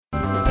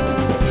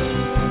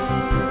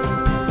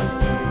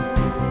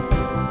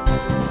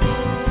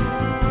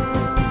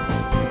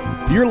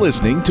You're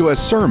listening to a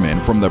sermon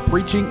from the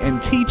preaching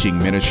and teaching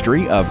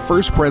ministry of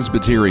First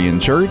Presbyterian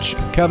Church,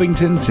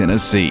 Covington,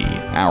 Tennessee.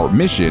 Our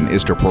mission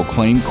is to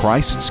proclaim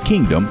Christ's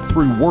kingdom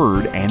through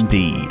word and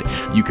deed.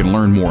 You can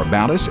learn more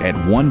about us at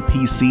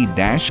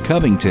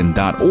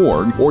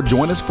 1pc-covington.org or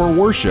join us for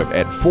worship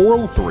at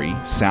 403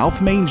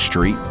 South Main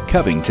Street,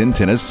 Covington,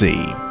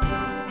 Tennessee.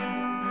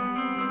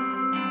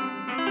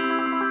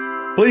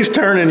 Please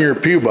turn in your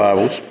pew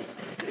Bibles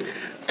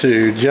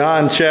to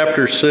John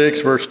chapter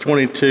 6, verse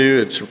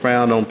 22. It's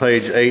found on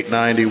page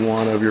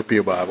 891 of your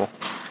pew Bible.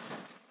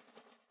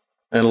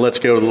 And let's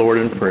go to the Lord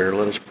in prayer.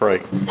 Let us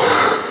pray.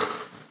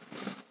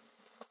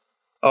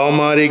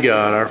 Almighty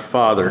God, our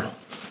Father,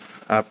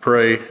 I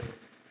pray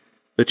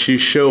that you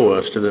show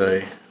us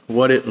today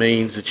what it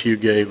means that you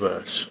gave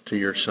us to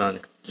your Son,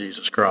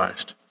 Jesus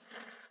Christ.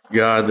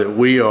 God, that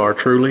we are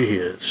truly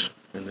His,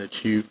 and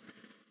that you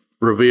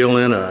reveal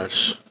in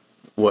us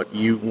what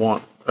you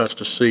want us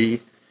to see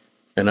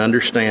and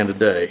understand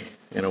today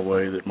in a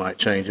way that might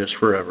change us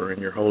forever. In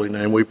your holy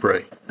name we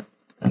pray.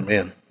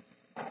 Amen.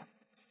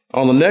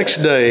 On the next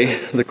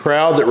day, the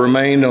crowd that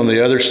remained on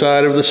the other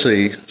side of the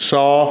sea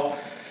saw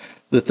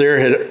that there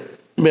had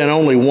been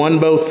only one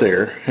boat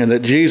there, and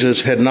that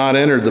Jesus had not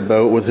entered the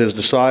boat with his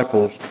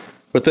disciples,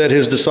 but that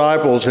his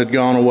disciples had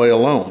gone away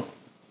alone.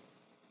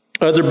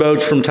 Other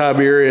boats from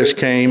Tiberias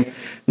came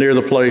near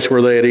the place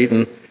where they had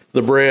eaten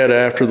the bread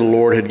after the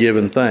Lord had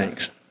given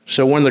thanks.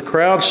 So when the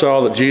crowd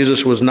saw that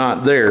Jesus was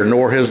not there,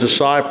 nor his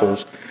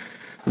disciples,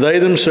 they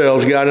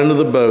themselves got into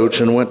the boats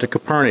and went to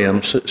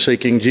Capernaum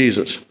seeking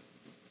Jesus.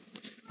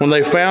 When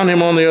they found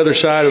him on the other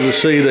side of the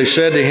sea, they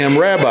said to him,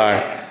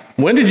 "Rabbi,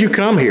 when did you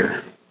come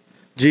here?"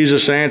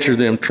 Jesus answered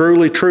them,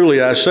 "Truly, truly,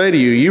 I say to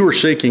you, you were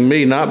seeking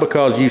me not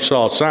because you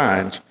saw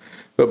signs,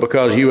 but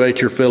because you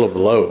ate your fill of the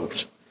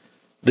loaves.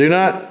 Do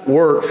not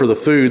work for the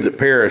food that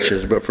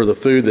perishes, but for the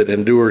food that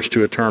endures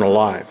to eternal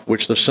life,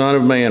 which the Son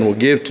of Man will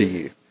give to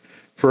you.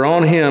 For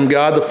on him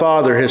God the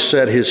Father has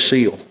set his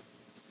seal."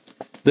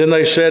 Then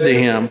they said to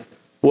him,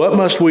 "What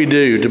must we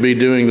do to be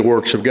doing the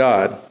works of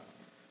God?"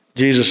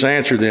 Jesus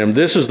answered them,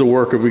 "This is the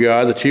work of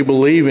God, that you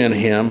believe in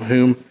him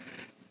whom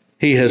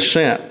he has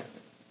sent."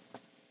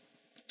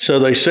 So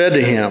they said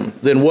to him,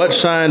 "Then what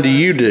sign do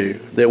you do,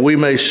 that we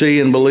may see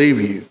and believe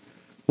you?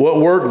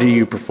 What work do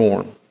you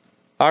perform?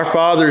 Our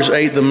fathers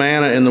ate the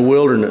manna in the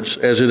wilderness,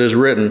 as it is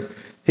written,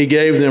 he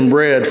gave them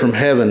bread from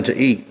heaven to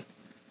eat."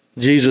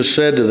 Jesus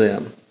said to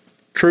them,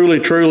 "Truly,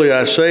 truly,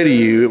 I say to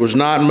you, it was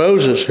not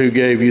Moses who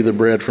gave you the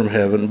bread from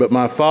heaven, but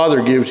my Father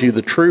gives you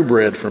the true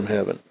bread from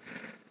heaven.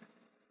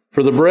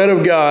 For the bread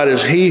of God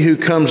is he who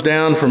comes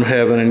down from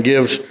heaven and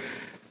gives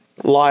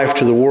life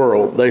to the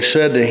world." They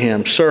said to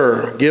him,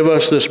 "Sir, give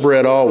us this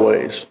bread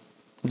always."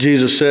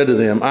 Jesus said to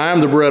them, "I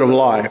am the bread of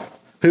life.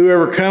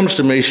 Whoever comes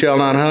to me shall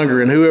not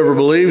hunger, and whoever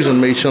believes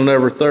in me shall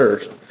never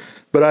thirst.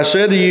 But I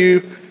said to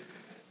you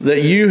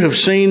that you have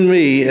seen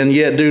me and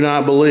yet do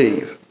not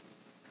believe.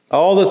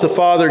 All that the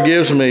Father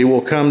gives me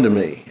will come to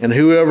me, and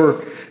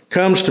whoever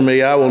comes to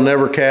me I will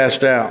never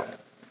cast out.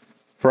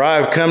 For I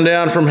have come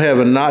down from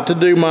heaven not to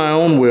do my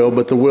own will,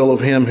 but the will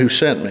of him who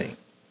sent me.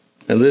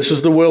 And this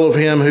is the will of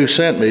him who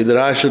sent me, that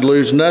I should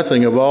lose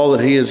nothing of all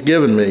that he has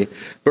given me,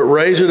 but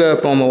raise it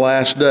up on the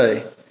last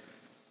day.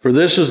 For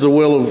this is the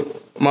will of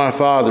my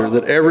Father,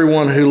 that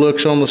everyone who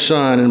looks on the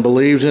Son and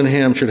believes in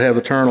him should have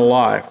eternal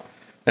life,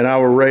 and I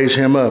will raise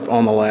him up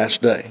on the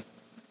last day."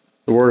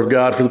 The word of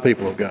God for the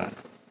people of God.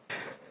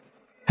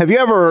 Have you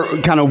ever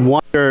kind of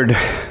wondered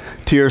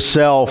to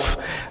yourself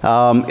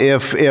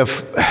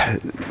if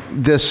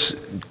this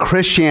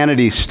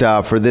Christianity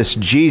stuff or this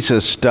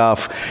Jesus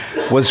stuff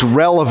was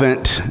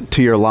relevant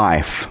to your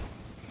life?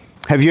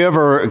 Have you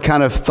ever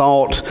kind of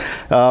thought,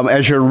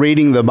 as you're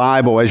reading the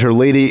Bible, as you're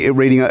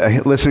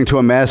listening to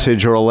a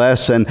message or a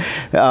lesson,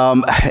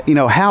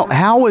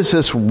 how is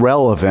this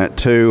relevant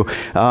to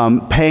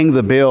paying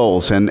the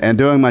bills and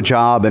doing my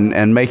job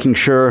and making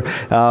sure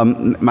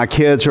my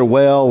kids are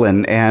well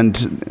and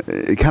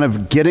kind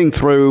of getting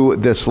through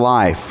this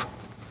life?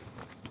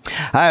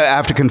 I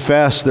have to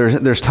confess,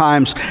 there's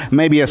times,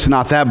 maybe it's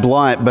not that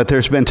blunt, but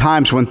there's been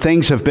times when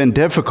things have been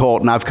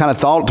difficult, and I've kind of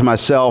thought to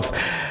myself,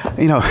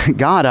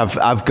 God,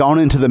 I've gone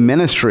into the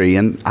ministry,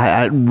 and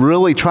I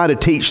really try to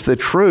teach the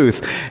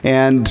truth,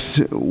 and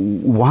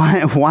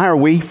why are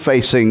we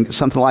facing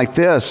something like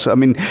this? I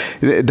mean,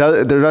 there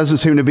doesn't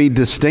seem to be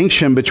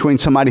distinction between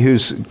somebody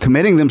who's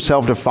committing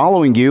themselves to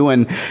following you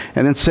and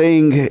then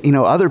seeing,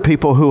 other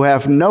people who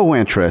have no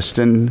interest,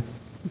 and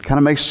it kind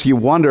of makes you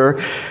wonder,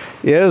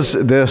 is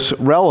this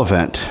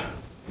relevant?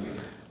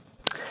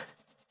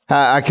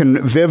 I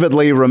can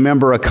vividly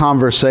remember a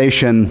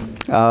conversation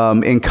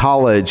in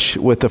college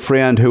with a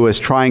friend who was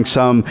trying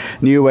some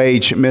New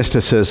Age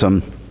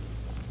mysticism.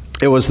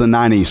 It was the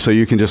 90s, so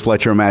you can just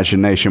let your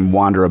imagination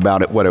wander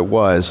about it, what it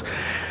was.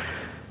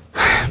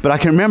 But I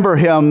can remember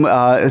him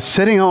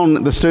sitting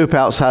on the stoop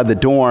outside the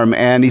dorm,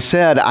 and he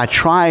said, "I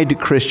tried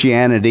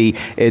Christianity,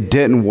 it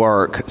didn't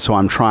work, so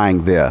I'm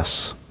trying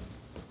this."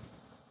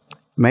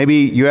 Maybe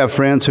you have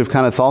friends who've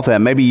kind of thought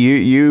that. Maybe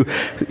you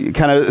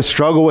kind of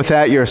struggle with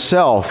that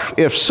yourself.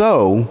 If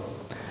so,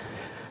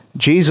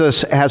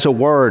 Jesus has a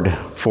word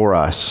for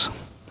us.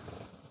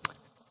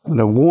 And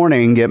a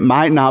warning, it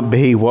might not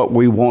be what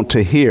we want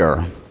to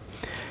hear.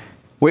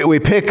 We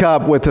pick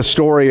up with the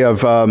story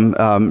of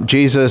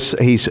Jesus.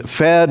 He's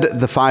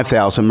fed the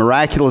 5,000,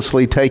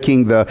 miraculously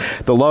taking the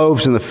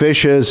loaves and the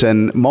fishes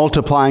and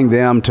multiplying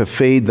them to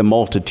feed the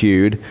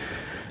multitude.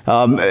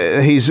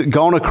 He's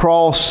gone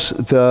across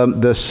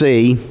the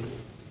sea.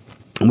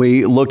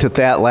 We looked at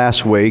that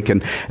last week.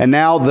 And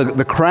now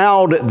the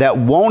crowd that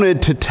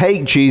wanted to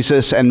take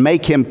Jesus and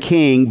make him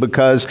king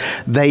because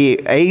they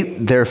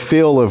ate their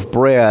fill of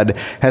bread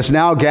has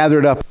now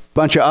gathered up a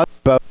bunch of other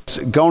boats,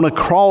 gone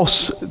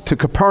across to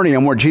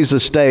Capernaum where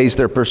Jesus stays.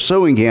 They're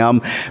pursuing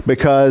him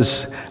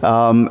because,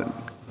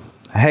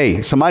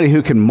 hey, somebody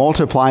who can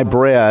multiply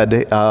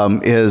bread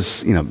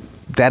is,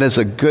 that is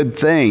a good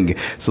thing.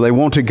 So they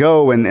want to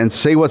go and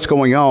see what's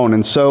going on.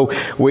 And so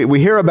we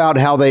hear about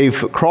how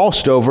they've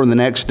crossed over the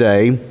next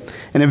day.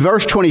 And in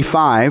verse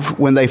 25,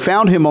 when they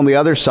found him on the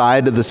other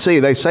side of the sea,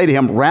 they say to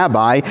him,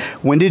 "Rabbi,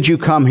 when did you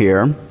come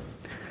here?"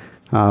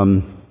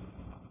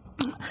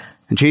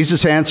 And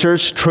Jesus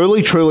answers,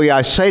 "Truly, truly,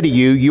 I say to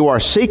you, you are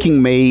seeking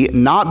me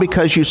not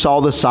because you saw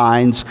the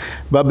signs,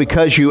 but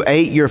because you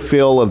ate your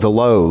fill of the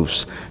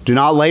loaves. Do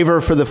not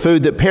labor for the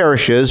food that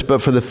perishes,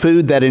 but for the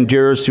food that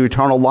endures to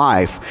eternal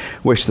life,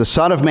 which the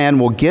Son of Man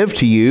will give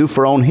to you,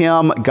 for on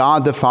him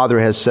God the Father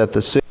has set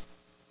the seal."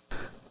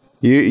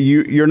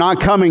 You're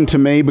not coming to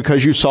me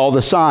because you saw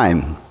the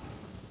sign.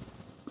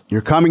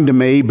 You're coming to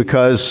me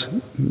because,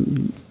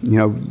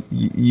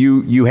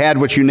 you had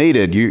what you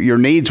needed. Your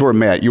needs were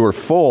met. You were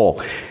full,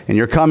 and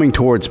you're coming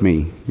towards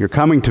me. You're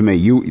coming to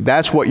me.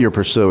 That's what you're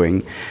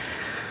pursuing.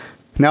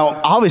 Now,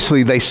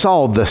 obviously, they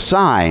saw the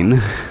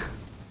sign.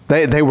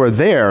 They were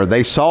there.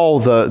 They saw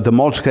the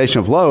multiplication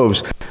of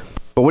loaves.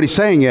 But what he's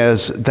saying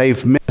is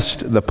they've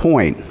missed the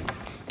point.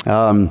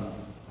 Our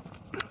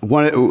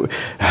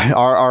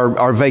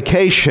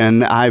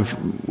vacation, I've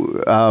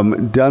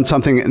done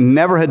something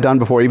never had done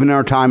before, even in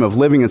our time of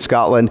living in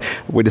Scotland.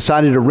 We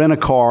decided to rent a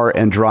car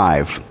and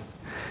drive.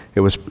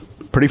 It was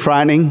pretty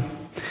frightening.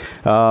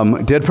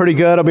 Did pretty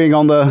good of being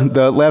on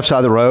the left side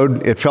of the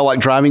road. It felt like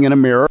driving in a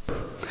mirror.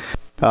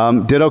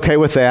 Did okay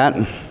with that.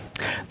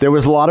 There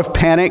was a lot of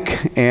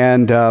panic,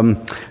 and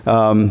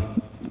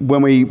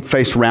when we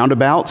faced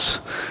roundabouts,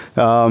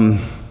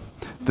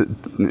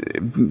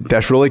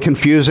 that's really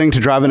confusing to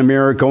drive in a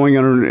mirror, going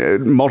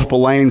in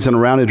multiple lanes in a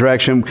rounded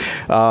direction.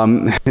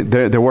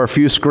 There were a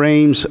few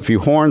screams, a few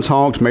horns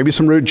honked, maybe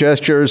some rude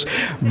gestures,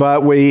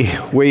 but we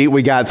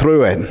got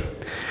through it.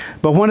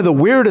 But one of the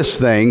weirdest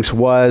things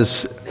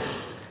was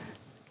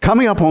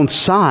coming up on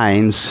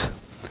signs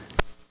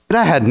that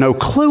I had no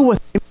clue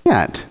what they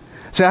meant.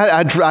 So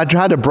I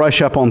tried to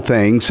brush up on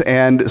things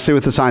and see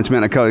what the signs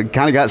meant. I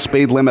kind of got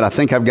speed limit. I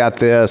think I've got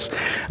this.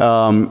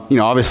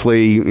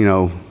 Obviously,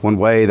 one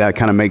way that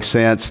kind of makes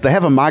sense. They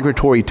have a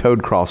migratory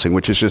toad crossing,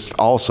 which is just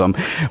awesome.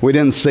 We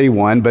didn't see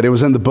one, but it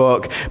was in the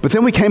book. But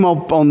then we came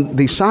up on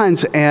these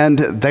signs, and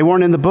they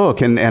weren't in the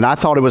book. And I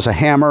thought it was a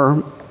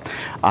hammer.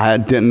 I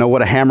didn't know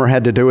what a hammer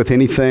had to do with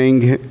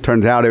anything.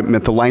 Turns out it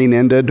meant the lane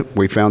ended.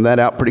 We found that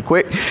out pretty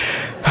quick.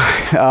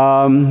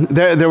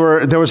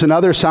 There was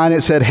another sign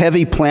that said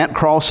heavy plant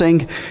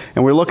crossing,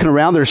 and we're looking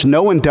around. There's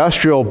no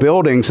industrial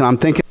buildings, and I'm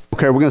thinking,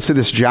 okay, we're going to see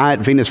this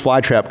giant Venus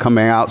flytrap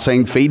coming out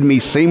saying, "Feed me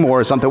Seymour"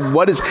 or something.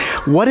 What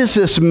does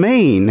this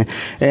mean?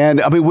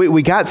 And I mean,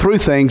 we got through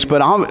things,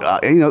 but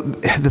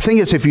the thing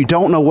is, if you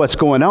don't know what's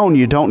going on,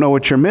 you don't know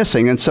what you're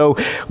missing. And so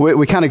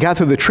we kind of got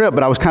through the trip,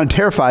 but I was kind of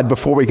terrified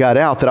before we got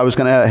out that I was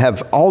going to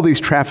have all these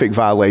traffic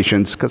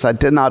violations because I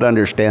did not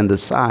understand the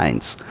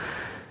signs.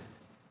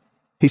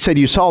 He said,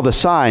 "You saw the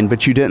sign,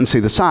 but you didn't see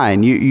the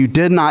sign. You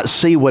did not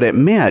see what it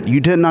meant.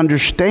 You didn't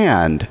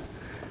understand.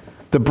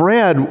 The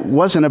bread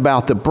wasn't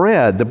about the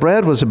bread. The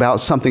bread was about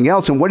something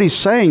else." And what he's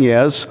saying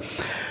is,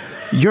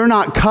 you're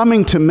not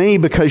coming to me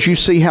because you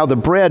see how the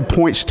bread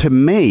points to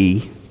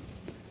me.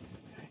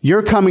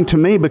 You're coming to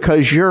me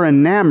because you're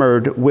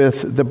enamored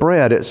with the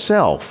bread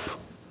itself.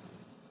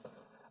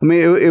 I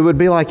mean, it would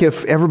be like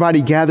if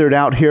everybody gathered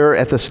out here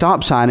at the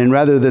stop sign, and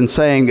rather than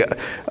saying,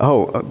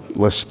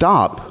 let's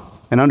stop,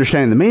 and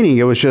understanding the meaning,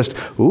 it was just,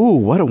 ooh,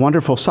 what a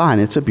wonderful sign.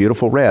 It's a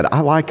beautiful red.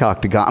 I like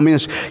octagon. I mean,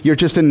 you're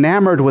just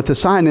enamored with the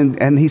sign.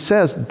 And he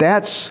says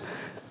that's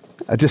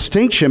a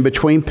distinction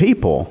between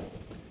people.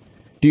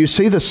 Do you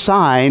see the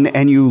sign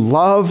and you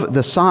love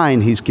the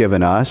sign he's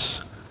given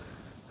us?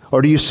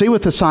 Or do you see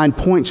what the sign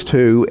points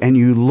to and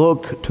you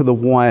look to the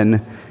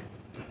one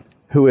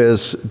who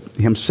is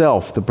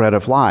himself the bread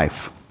of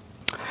life?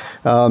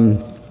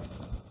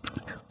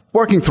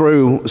 Working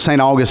through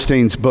St.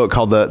 Augustine's book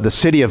called The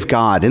City of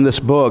God. In this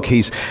book,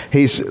 he's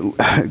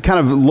kind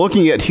of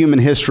looking at human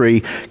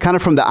history kind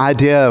of from the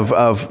idea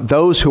of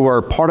those who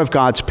are part of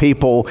God's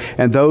people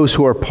and those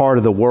who are part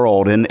of the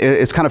world. And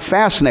it's kind of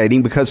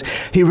fascinating because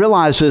he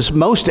realizes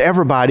most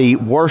everybody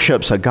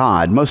worships a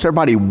God. Most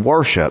everybody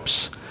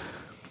worships.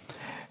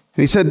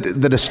 And he said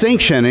the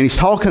distinction, and he's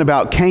talking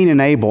about Cain and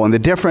Abel and the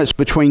difference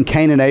between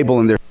Cain and Abel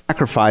and their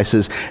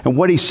sacrifices. And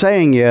what he's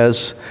saying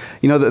is,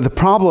 the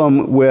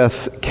problem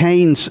with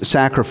Cain's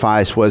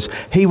sacrifice was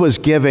he was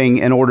giving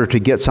in order to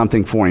get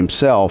something for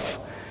himself,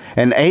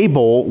 and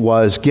Abel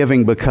was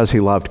giving because he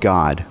loved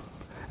God.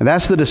 And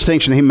that's the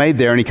distinction he made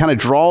there, and he kind of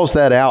draws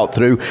that out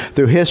through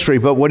history.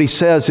 But what he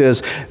says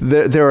is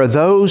there are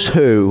those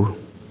who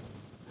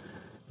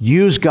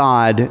use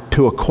God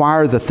to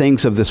acquire the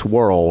things of this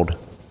world,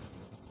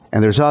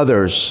 and there's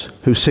others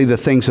who see the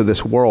things of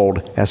this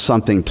world as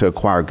something to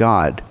acquire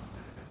God.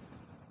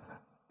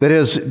 That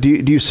is, do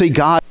you see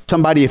God,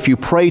 somebody if you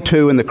pray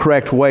to in the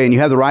correct way and you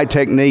have the right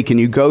technique and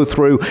you go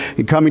through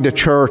coming to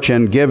church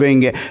and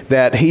giving,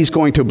 that He's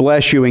going to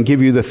bless you and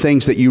give you the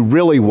things that you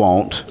really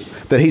want,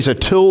 that He's a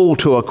tool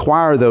to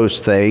acquire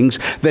those things,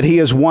 that He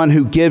is one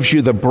who gives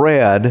you the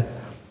bread?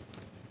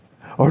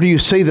 Or do you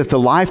see that the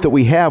life that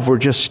we have, we're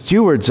just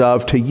stewards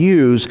of to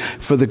use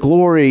for the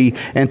glory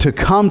and to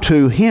come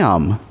to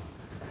Him?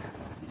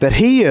 That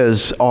He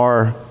is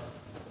our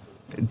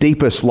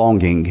deepest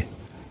longing.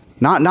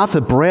 Not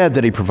the bread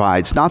that He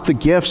provides, not the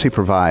gifts He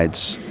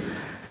provides.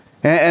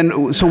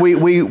 And so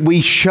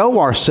we show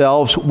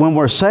ourselves when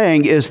we're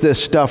saying, is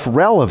this stuff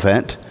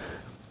relevant?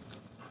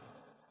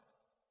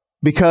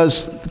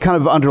 Because kind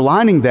of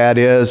underlining that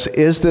is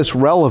this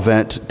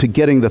relevant to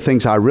getting the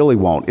things I really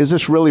want? Is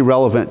this really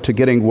relevant to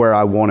getting where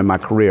I want in my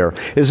career?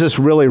 Is this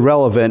really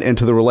relevant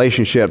into the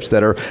relationships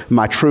that are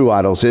my true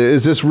idols?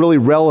 Is this really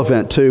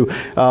relevant to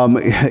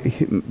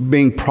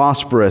being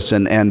prosperous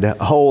and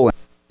whole?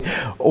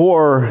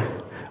 Or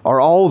are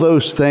all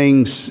those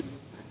things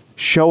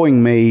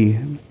showing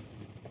me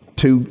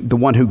to the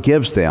one who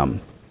gives them,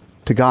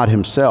 to God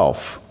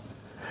Himself?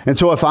 And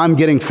so if I'm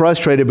getting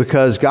frustrated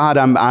because, God,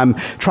 I'm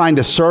trying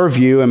to serve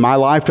you and my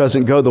life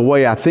doesn't go the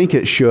way I think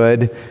it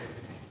should,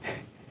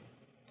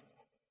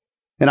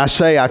 and I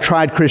say I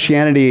tried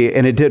Christianity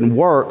and it didn't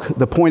work,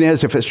 the point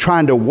is, if it's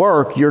trying to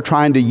work, you're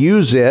trying to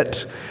use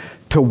it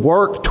to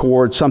work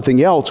towards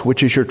something else,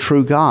 which is your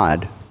true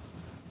God.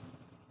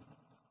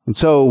 And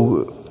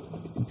so,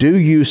 do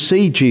you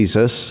see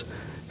Jesus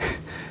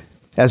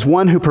as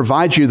one who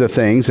provides you the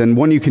things and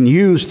one you can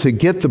use to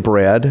get the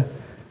bread?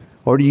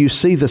 Or do you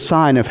see the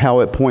sign of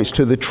how it points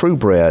to the true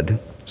bread?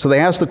 So they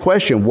ask the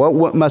question,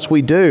 what must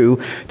we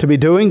do to be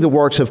doing the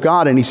works of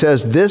God? And He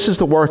says, this is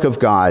the work of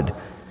God,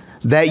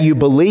 that you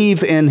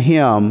believe in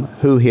Him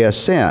who He has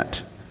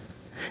sent.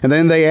 And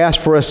then they ask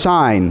for a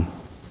sign.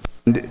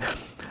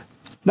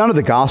 None of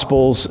the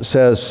Gospels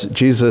says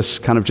Jesus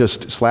kind of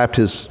just slapped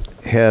His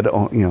head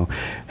on,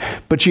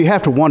 but you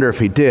have to wonder if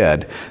He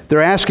did.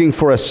 They're asking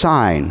for a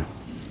sign.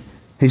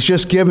 He's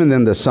just given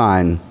them the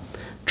sign.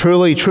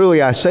 Truly,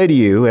 truly, I say to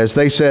you, as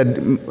they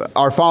said,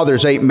 our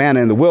fathers ate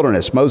manna in the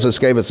wilderness. Moses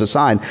gave us a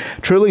sign.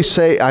 Truly,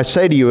 I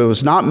say to you, it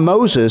was not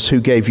Moses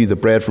who gave you the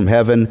bread from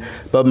heaven,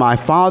 but my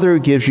Father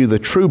gives you the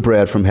true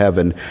bread from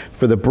heaven.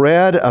 For the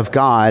bread of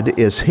God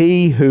is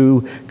He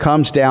who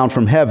comes down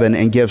from heaven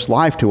and gives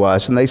life to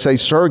us. And they say,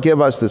 Sir,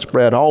 give us this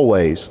bread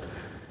always.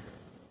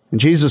 And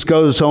Jesus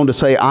goes on to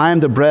say, I am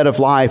the bread of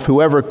life.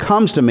 Whoever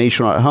comes to me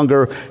shall not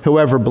hunger.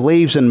 Whoever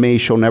believes in me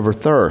shall never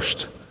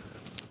thirst.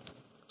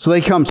 So they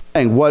come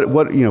saying,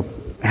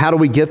 how do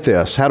we get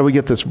this? How do we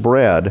get this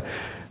bread?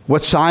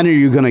 What sign are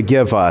you going to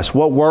give us?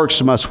 What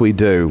works must we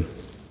do?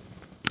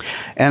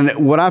 And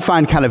what I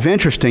find kind of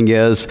interesting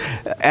is,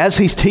 as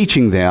He's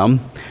teaching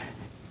them,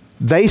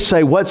 they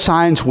say, what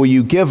signs will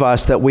you give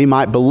us that we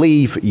might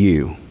believe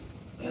you?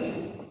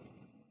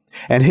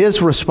 And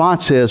His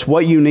response is,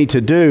 what you need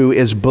to do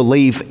is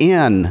believe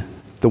in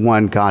the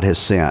one God has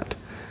sent.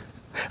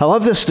 I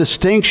love this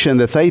distinction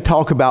that they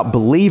talk about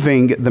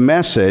believing the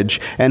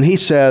message, and He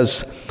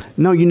says,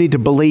 no, you need to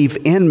believe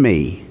in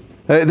me.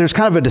 There's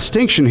kind of a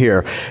distinction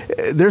here.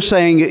 They're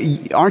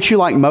saying, aren't you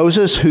like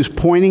Moses who's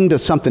pointing to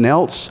something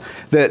else,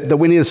 that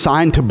we need a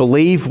sign to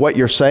believe what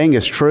you're saying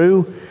is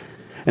true?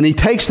 And He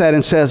takes that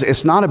and says,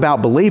 it's not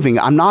about believing.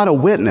 I'm not a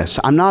witness.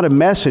 I'm not a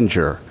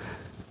messenger.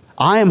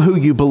 I am who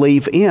you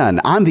believe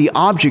in. I'm the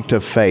object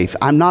of faith.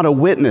 I'm not a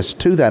witness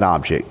to that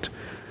object.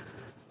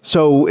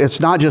 So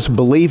it's not just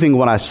believing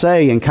what I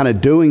say and kind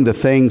of doing the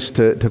things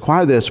to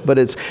acquire this, but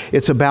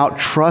it's about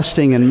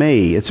trusting in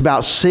me. It's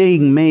about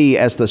seeing me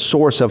as the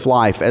source of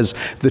life, as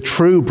the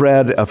true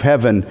bread of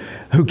heaven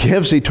who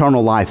gives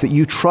eternal life, that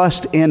you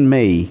trust in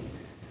me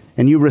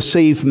and you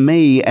receive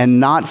me,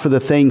 and not for the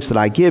things that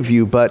I give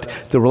you, but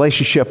the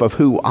relationship of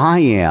who I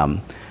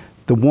am,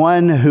 the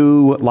one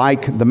who,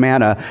 like the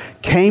manna,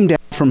 came down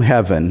from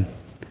heaven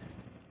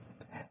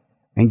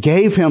and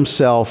gave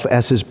Himself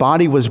as His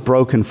body was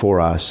broken for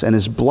us and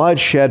His blood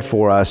shed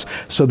for us,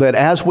 so that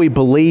as we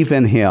believe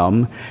in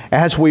Him,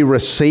 as we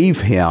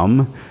receive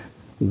Him,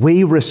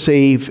 we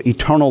receive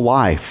eternal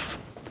life.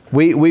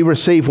 We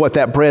receive what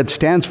that bread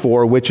stands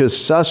for, which is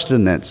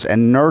sustenance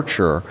and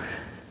nurture,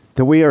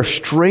 that we are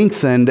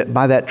strengthened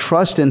by that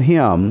trust in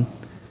Him,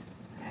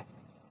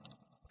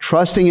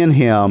 trusting in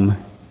Him,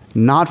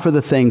 not for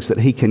the things that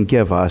He can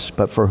give us,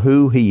 but for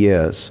who He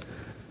is.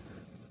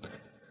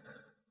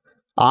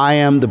 I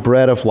am the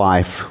bread of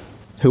life.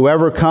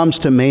 Whoever comes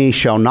to me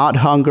shall not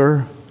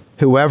hunger.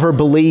 Whoever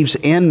believes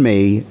in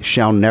me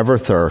shall never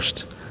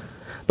thirst.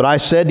 But I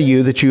said to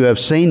you that you have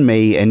seen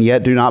me and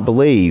yet do not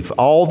believe.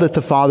 All that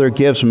the Father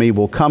gives me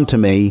will come to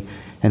me,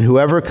 and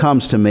whoever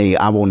comes to me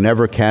I will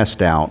never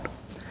cast out.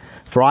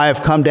 For I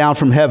have come down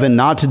from heaven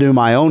not to do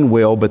my own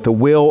will, but the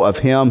will of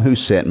him who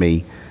sent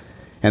me.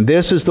 And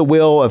this is the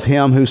will of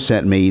him who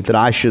sent me, that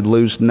I should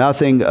lose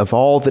nothing of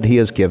all that he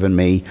has given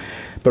me,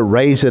 but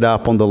raise it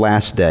up on the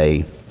last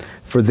day.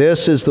 For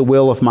this is the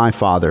will of my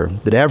Father,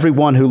 that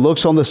everyone who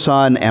looks on the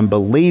Son and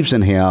believes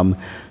in him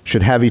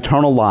should have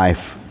eternal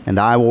life, and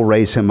I will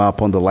raise him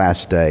up on the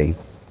last day.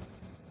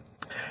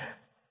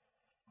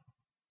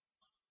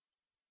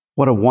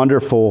 What a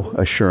wonderful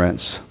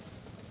assurance.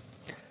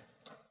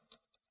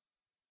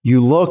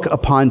 You look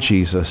upon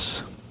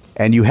Jesus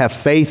and you have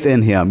faith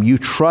in him. You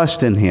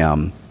trust in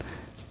him.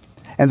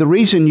 And the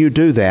reason you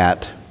do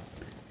that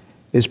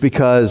is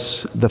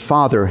because the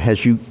Father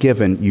has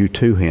given you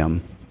to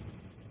him.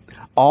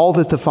 All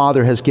that the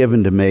Father has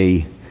given to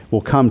me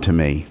will come to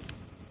me,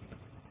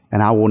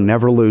 and I will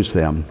never lose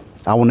them.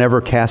 I will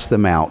never cast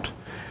them out.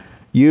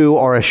 You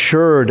are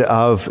assured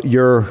of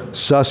your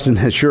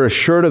sustenance. You're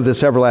assured of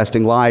this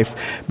everlasting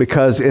life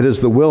because it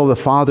is the will of the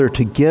Father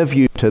to give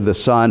you to the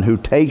Son who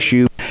takes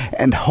you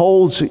and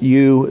holds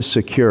you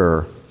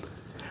secure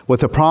with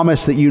the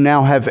promise that you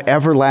now have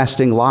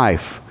everlasting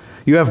life.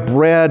 You have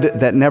bread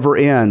that never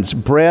ends,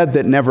 bread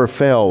that never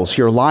fails.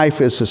 Your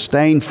life is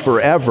sustained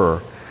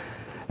forever.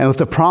 And with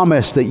the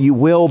promise that you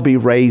will be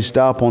raised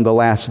up on the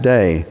last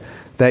day,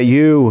 that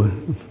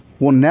you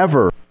will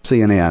never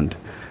see an end,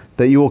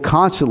 that you will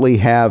constantly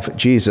have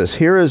Jesus.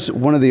 Here is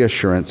one of the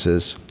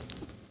assurances.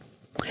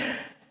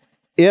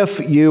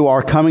 If you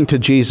are coming to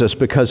Jesus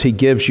because he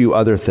gives you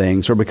other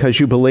things, or because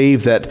you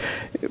believe that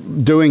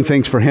doing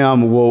things for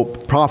him will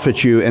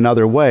profit you in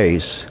other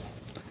ways,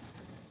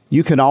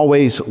 you can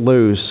always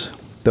lose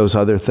those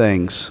other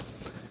things.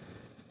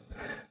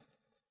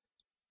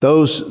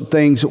 Those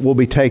things will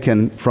be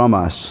taken from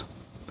us.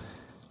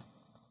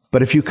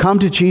 But if you come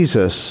to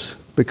Jesus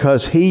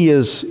because he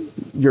is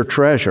your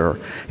treasure,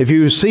 if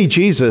you see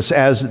Jesus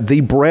as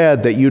the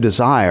bread that you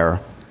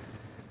desire,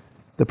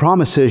 the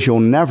promise is you'll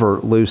never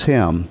lose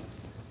him.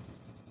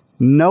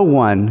 No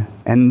one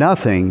and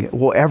nothing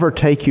will ever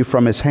take you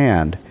from his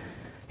hand.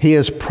 He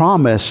has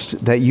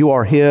promised that you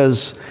are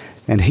his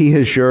and he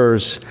is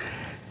yours.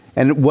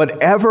 And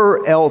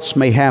whatever else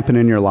may happen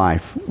in your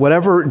life,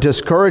 whatever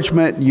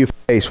discouragement you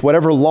face,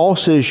 whatever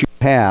losses you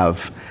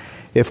have,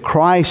 if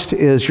Christ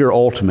is your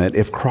ultimate,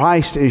 if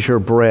Christ is your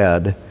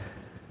bread,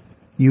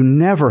 you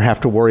never have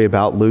to worry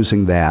about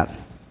losing that.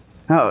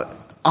 Now,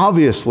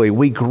 obviously,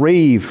 we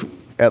grieve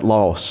at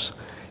loss.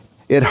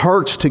 It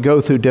hurts to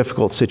go through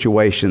difficult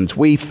situations.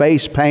 We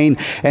face pain,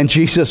 and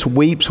Jesus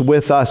weeps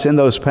with us in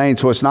those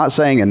pains. So it's not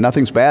saying, and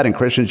nothing's bad, and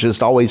Christians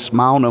just always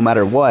smile no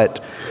matter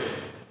what.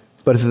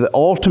 But if the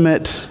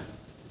ultimate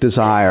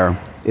desire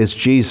is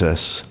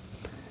Jesus,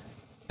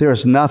 there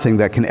is nothing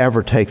that can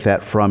ever take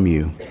that from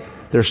you.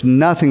 There's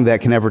nothing that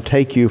can ever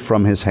take you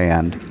from his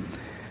hand.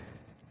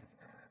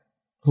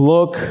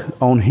 Look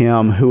on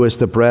him who is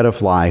the bread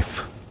of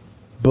life.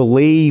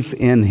 Believe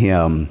in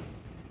him,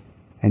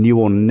 and you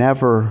will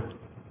never,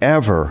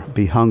 ever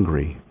be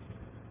hungry.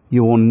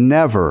 You will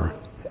never,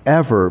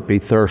 ever be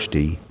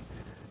thirsty.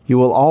 You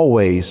will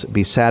always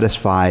be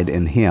satisfied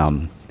in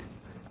him.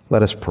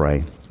 Let us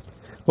pray.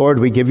 Lord,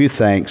 we give you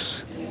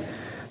thanks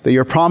that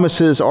your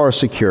promises are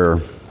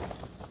secure,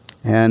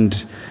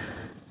 and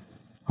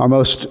our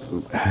most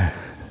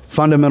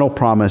fundamental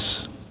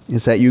promise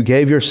is that you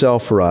gave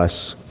yourself for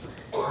us,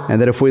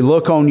 and that if we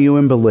look on you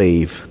and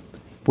believe,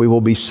 we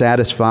will be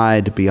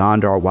satisfied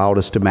beyond our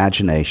wildest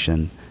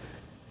imagination,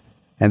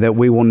 and that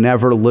we will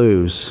never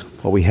lose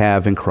what we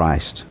have in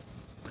Christ.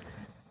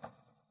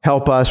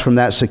 Help us from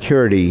that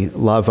security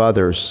love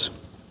others.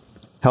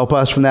 Help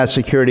us from that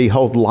security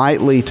hold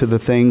lightly to the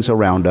things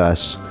around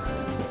us,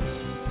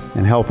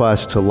 and help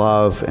us to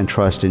love and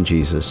trust in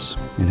Jesus.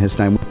 In his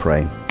name we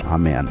pray.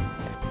 Amen.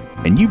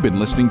 And you've been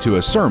listening to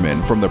a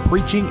sermon from the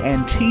preaching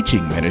and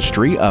teaching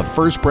ministry of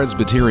First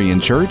Presbyterian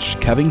Church,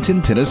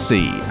 Covington,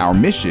 Tennessee. Our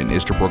mission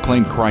is to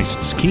proclaim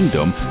Christ's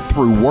kingdom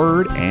through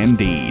word and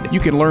deed. You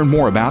can learn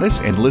more about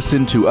us and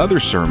listen to other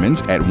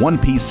sermons at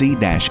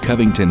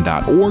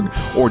 1pc-covington.org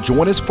or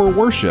join us for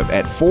worship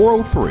at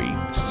 403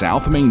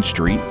 South Main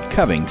Street,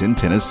 Covington,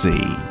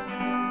 Tennessee.